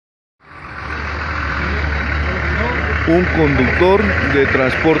un conductor de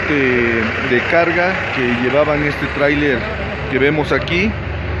transporte de carga que llevaban este tráiler que vemos aquí,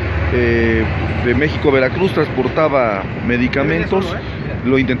 de México a Veracruz, transportaba medicamentos.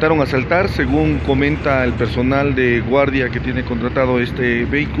 Lo intentaron asaltar, según comenta el personal de guardia que tiene contratado este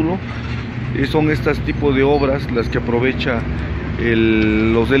vehículo. Son estos tipos de obras las que aprovecha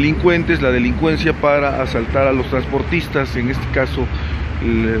los delincuentes, la delincuencia, para asaltar a los transportistas. En este caso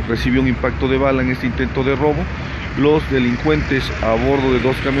recibió un impacto de bala en este intento de robo. Los delincuentes a bordo de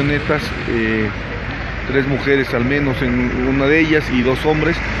dos camionetas, 3 mujeres al menos en una de ellas y 2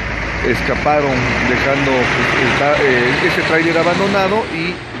 hombres, escaparon dejando ese tráiler abandonado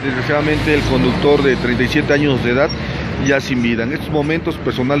y desgraciadamente el conductor de 37 años de edad ya sin vida. En estos momentos,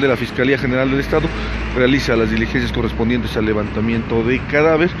 personal de la Fiscalía General del Estado realiza las diligencias correspondientes al levantamiento de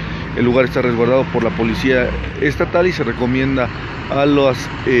cadáver. El lugar está resguardado por la Policía Estatal y se recomienda a los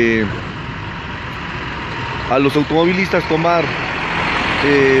automovilistas tomar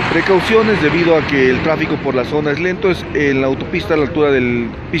precauciones debido a que el tráfico por la zona es lento. Es en la autopista a la altura del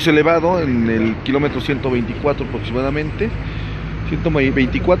piso elevado, en el kilómetro 124 aproximadamente,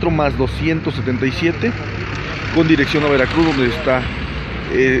 124 más 277, con dirección a Veracruz, donde está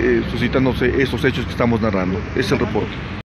suscitándose esos hechos que estamos narrando. Es el reporte.